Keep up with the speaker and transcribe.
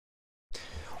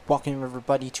Welcome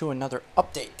everybody to another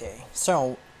update day.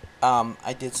 So,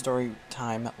 I did story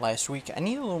time last week. I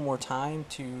need a little more time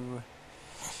to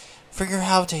figure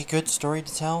out a good story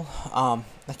to tell.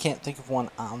 I can't think of one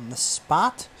on the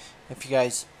spot. If you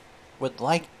guys would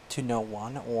like to know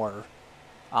one or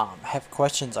have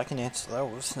questions, I can answer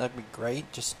those. That'd be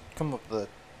great. Just come up with a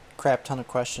crap ton of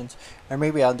questions, or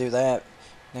maybe I'll do that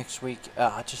next week.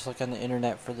 Just look on the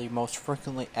internet for the most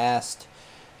frequently asked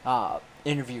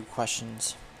interview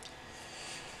questions.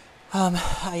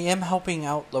 I am helping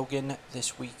out Logan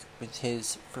this week with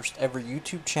his first ever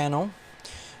YouTube channel.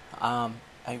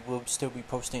 I will still be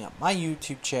posting on my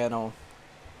YouTube channel,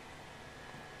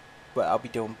 but I'll be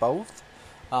doing both.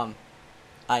 I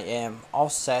am all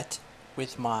set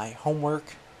with my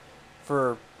homework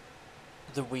for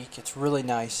the week. It's really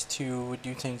nice to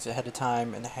do things ahead of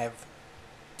time and have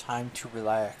time to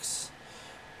relax.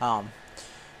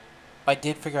 I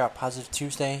did figure out Positive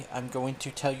Tuesday. I'm going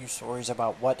to tell you stories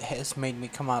about what has made me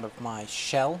come out of my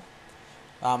shell.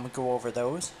 Go over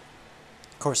those.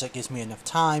 Of course, that gives me enough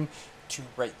time to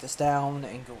write this down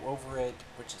and go over it,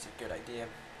 which is a good idea.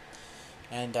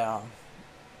 And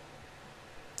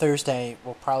Thursday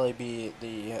will probably be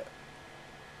the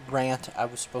rant I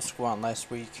was supposed to go on last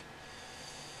week.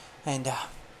 And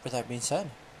with that being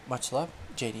said, much love.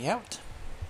 JD out.